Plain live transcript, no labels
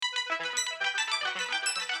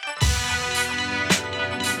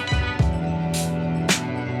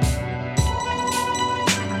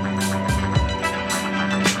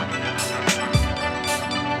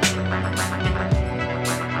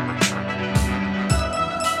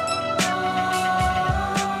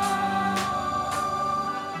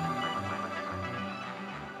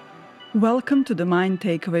Welcome to the Mind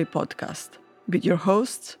Takeaway podcast with your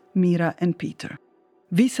hosts, Mira and Peter.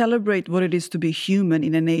 We celebrate what it is to be human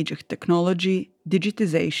in an age of technology,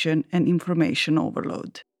 digitization, and information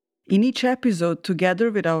overload. In each episode,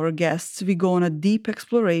 together with our guests, we go on a deep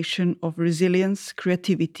exploration of resilience,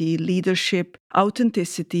 creativity, leadership,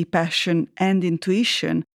 authenticity, passion, and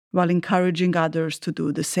intuition while encouraging others to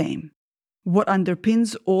do the same. What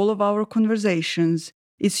underpins all of our conversations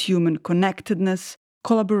is human connectedness,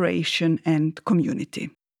 collaboration, and community.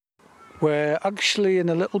 We're actually in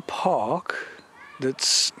a little park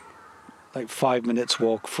that's like 5 minutes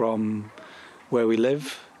walk from where we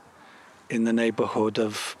live in the neighborhood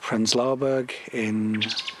of Prenzlauer Berg in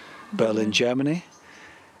Berlin, Germany.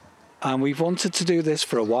 And we've wanted to do this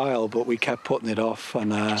for a while, but we kept putting it off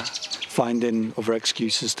and finding other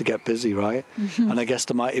excuses to get busy, right? Mm-hmm. And I guess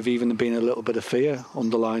there might have even been a little bit of fear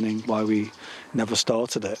underlining why we never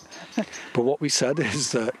started it. But what we said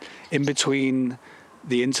is that in between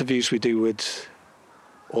the interviews we do with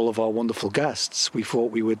all of our wonderful guests, we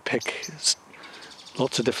thought we would pick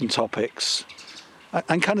lots of different topics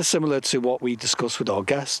and kind of similar to what we discuss with our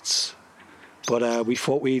guests. But we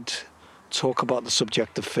thought we'd talk about the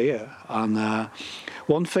subject of fear. And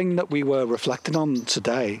one thing that we were reflecting on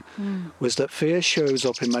today was that fear shows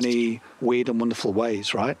up in many weird and wonderful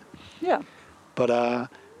ways, right? Yeah. But I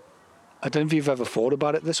don't know if you've ever thought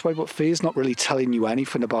about it this way, but fear's not really telling you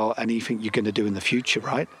anything about anything you're going to do in the future,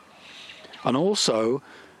 right? And also,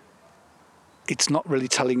 it's not really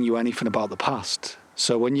telling you anything about the past.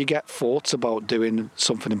 So when you get thoughts about doing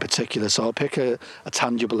something in particular, so I'll pick a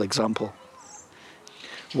tangible example.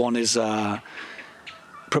 One is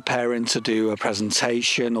preparing to do a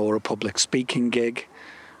presentation or a public speaking gig.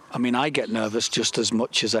 I mean, I get nervous just as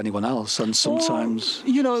much as anyone else, and sometimes...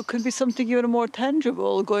 Or, it could be something even more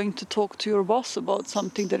tangible, going to talk to your boss about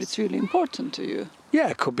something that is really important to you. Yeah,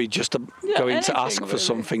 it could be just going to ask for really.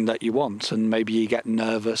 something that you want, and maybe you get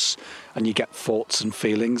nervous and you get thoughts and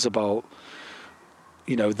feelings about,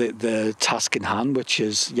 the task in hand, which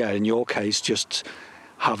is, in your case, just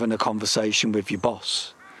having a conversation with your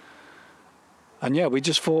boss. And we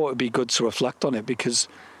just thought it'd be good to reflect on it because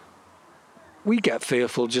we get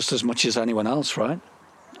fearful just as much as anyone else, right?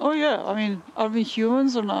 Oh, yeah. I mean, are we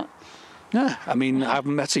humans or not? Yeah. I mean, I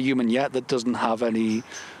haven't met a human yet that doesn't have any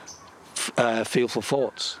fearful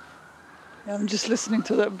thoughts. Yeah, I'm just listening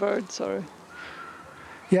to that bird, sorry.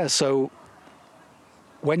 Yeah, so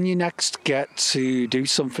when you next get to do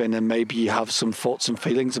something and maybe you have some thoughts and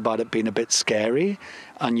feelings about it being a bit scary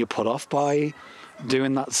and you're put off by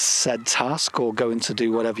doing that said task or going to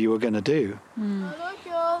do whatever you were going to do. Hello,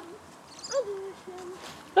 John.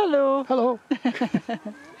 Hello. Hello.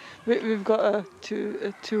 We've got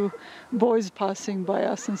two boys passing by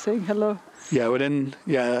us and saying hello.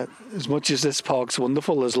 Yeah, as much as this park's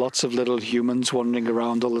wonderful, there's lots of little humans wandering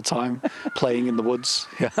around all the time, playing in the woods.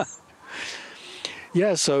 Yeah.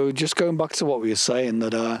 Yeah, so just going back to what we were saying,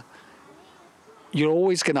 that you're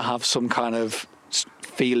always going to have some kind of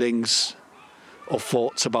feelings or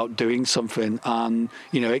thoughts about doing something, and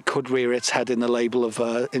it could rear its head in the label of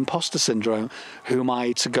imposter syndrome. Who am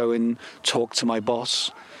I to go and talk to my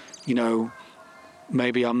boss?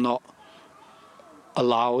 Maybe I'm not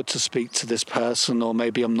allowed to speak to this person, or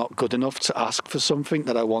maybe I'm not good enough to ask for something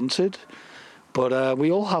that I wanted. But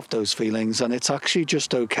we all have those feelings, and it's actually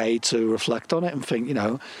just okay to reflect on it and think,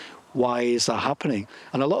 why is that happening?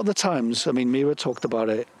 And a lot of the times, I mean, Mira talked about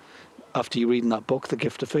it after you reading that book, The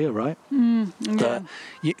Gift of Fear, right? Yeah.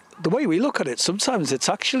 The way we look at it, sometimes it's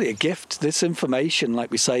actually a gift. This information,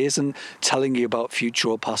 like we say, isn't telling you about future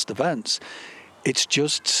or past events. It's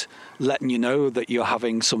just letting you know that you're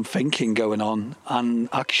having some thinking going on, and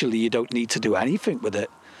actually you don't need to do anything with it.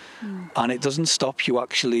 And it doesn't stop you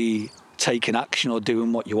actually taking action or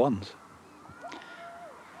doing what you want.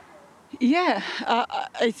 Yeah,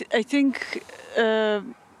 I think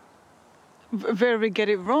where we get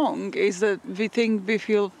it wrong is that we think we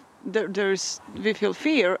feel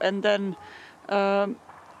fear, and then and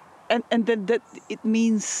then that it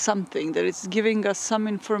means something, that it's giving us some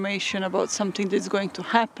information about something that's going to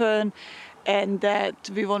happen, and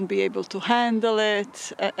that we won't be able to handle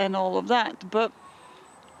it, and all of that. But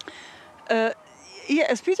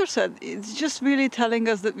as Peter said, it's just really telling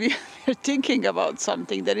us that we're thinking about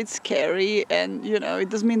something, that it's scary, and it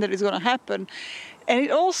doesn't mean that it's going to happen. And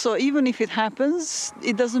it also, even if it happens,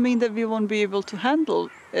 it doesn't mean that we won't be able to handle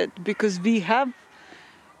it, because we have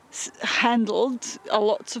handled a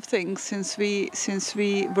lots of things since we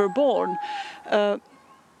were born.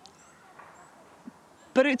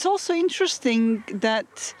 But it's also interesting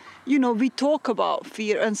that, you know, we talk about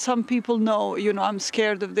fear and some people know, you know, I'm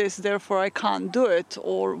scared of this, therefore I can't do it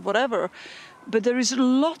or whatever. But there is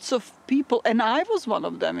lots of people, and I was one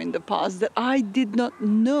of them in the past, that I did not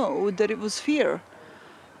know that it was fear.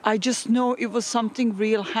 I just know it was something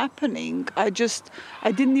real happening. I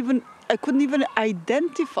couldn't even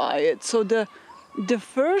identify it. So the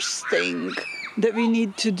first thing that we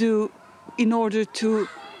need to do in order to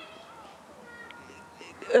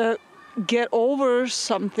get over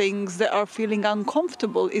some things that are feeling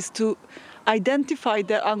uncomfortable is to identify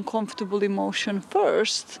the uncomfortable emotion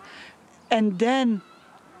first, and then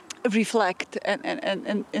reflect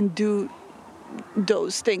and do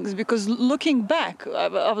those things. Because looking back,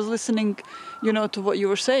 I was listening, you know, to what you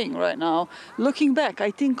were saying right now. Looking back,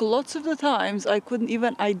 I think lots of the times I couldn't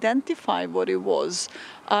even identify what it was.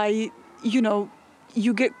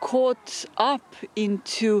 You get caught up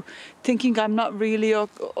into thinking I'm not really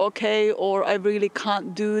okay, or I really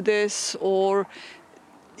can't do this, or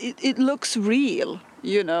it looks real,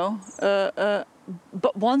 you know.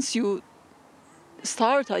 But once you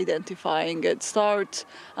start identifying it, start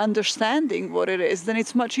understanding what it is, then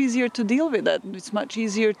it's much easier to deal with that. It's much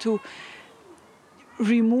easier to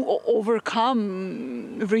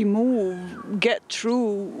get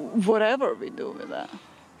through whatever we do with that.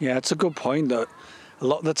 Yeah, it's a good point that a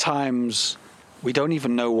lot of the times we don't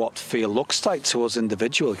even know what fear looks like to us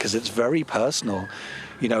individually because it's very personal.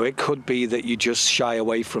 You know, it could be that you just shy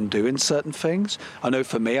away from doing certain things. I know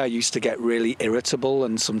for me, I used to get really irritable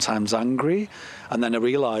and sometimes angry. And then I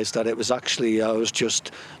realized that it was actually, I was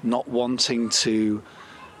just not wanting to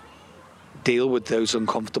deal with those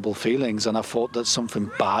uncomfortable feelings. And I thought that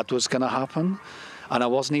something bad was going to happen. And I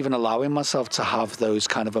wasn't even allowing myself to have those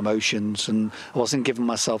kind of emotions. And I wasn't giving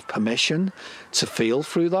myself permission to feel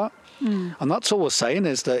through that. And that's all we're saying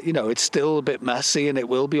is that, you know, it's still a bit messy and it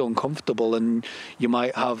will be uncomfortable and you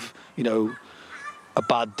might have, you know, a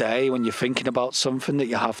bad day when you're thinking about something that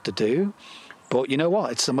you have to do. But you know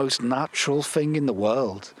what? It's the most natural thing in the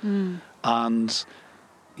world. And,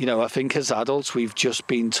 you know, I think as adults, we've just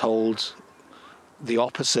been told the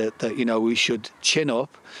opposite, that, you know, we should chin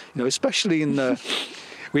up, you know, especially in the,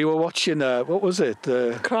 we were watching, what was it?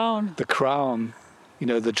 The Crown. You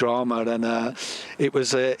know, the drama, and it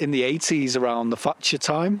was in the 80s around the Thatcher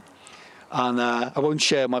time, and I won't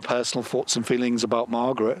share my personal thoughts and feelings about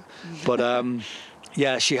Margaret, but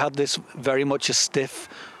yeah, she had this very much a stiff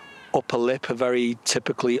upper lip, a very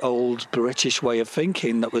typically old British way of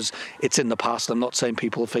thinking that was, it's in the past. I'm not saying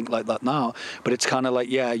people think like that now, but it's kind of like,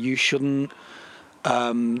 yeah, you shouldn't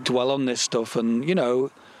dwell on this stuff, and, you know,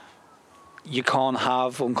 you can't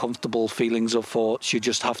have uncomfortable feelings or thoughts. You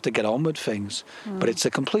just have to get on with things. But it's the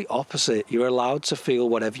complete opposite. You're allowed to feel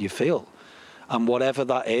whatever you feel. And whatever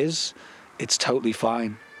that is, it's totally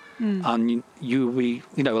fine. And you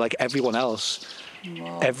know, like everyone else,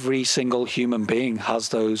 every single human being has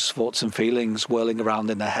those thoughts and feelings whirling around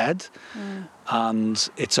in their head. And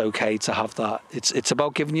it's okay to have that. It's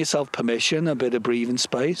about giving yourself permission, a bit of breathing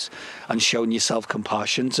space, and showing yourself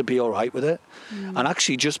compassion to be all right with it. And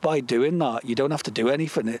actually, just by doing that, you don't have to do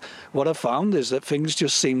anything. What I've found is that things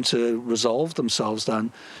just seem to resolve themselves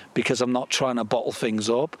then, because I'm not trying to bottle things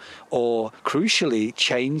up or, crucially,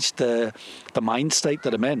 change the mind state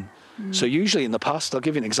that I'm in. So usually in the past, I'll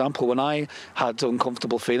give you an example. When I had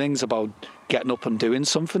uncomfortable feelings about getting up and doing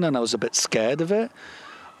something and I was a bit scared of it,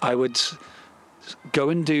 I would go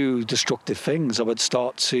and do destructive things. I would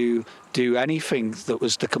start to do anything that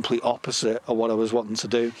was the complete opposite of what I was wanting to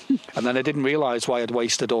do. And then I didn't realize why I'd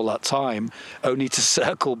wasted all that time, only to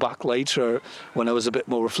circle back later when I was a bit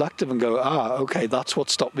more reflective and go, okay, that's what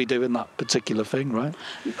stopped me doing that particular thing, right?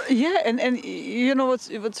 Yeah, and you know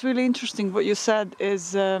what's really interesting, what you said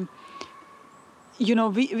is, you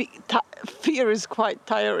know, fear is quite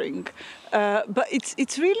tiring, but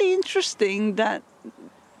it's really interesting that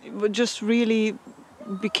what just really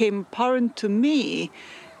became apparent to me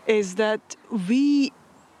is that we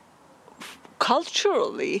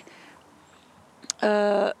culturally,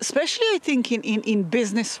 especially I think in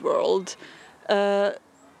business world,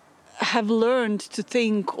 have learned to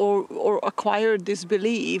think or acquired this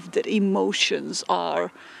belief that emotions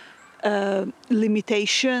are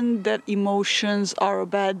limitation, that emotions are a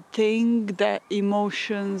bad thing, that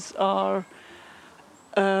emotions are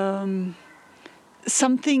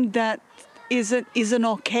something that isn't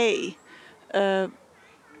okay.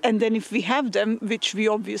 And then if we have them, which we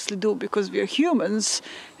obviously do because we are humans,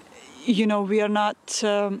 you know, we are not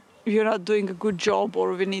doing a good job,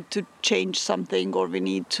 or we need to change something, or we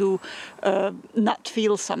need to not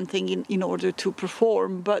feel something in order to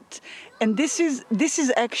perform. And this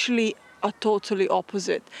is actually are totally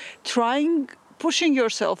opposite. Pushing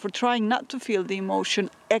yourself or trying not to feel the emotion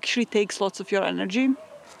actually takes lots of your energy.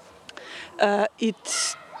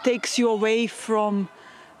 It takes you away from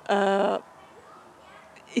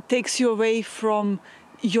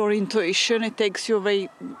your intuition. It takes you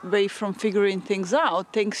away from figuring things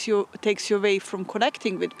out. Takes you away from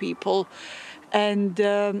connecting with people, and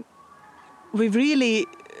we really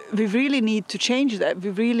need to change that. We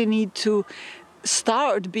really need to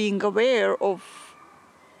start being aware of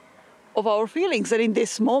our feelings. And in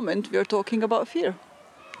this moment, we are talking about fear.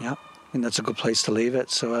 Yeah, I think that's a good place to leave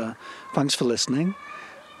it. So thanks for listening.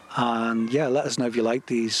 And yeah, let us know if you like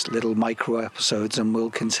these little micro episodes, and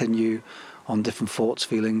we'll continue on different thoughts,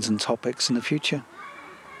 feelings, and topics in the future.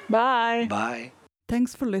 Bye. Bye.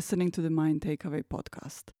 Thanks for listening to the Mind Takeaway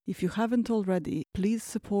podcast. If you haven't already, please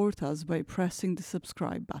support us by pressing the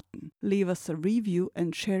subscribe button. Leave us a review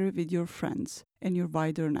and share it with your friends and your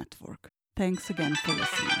wider network. Thanks again for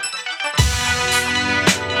listening.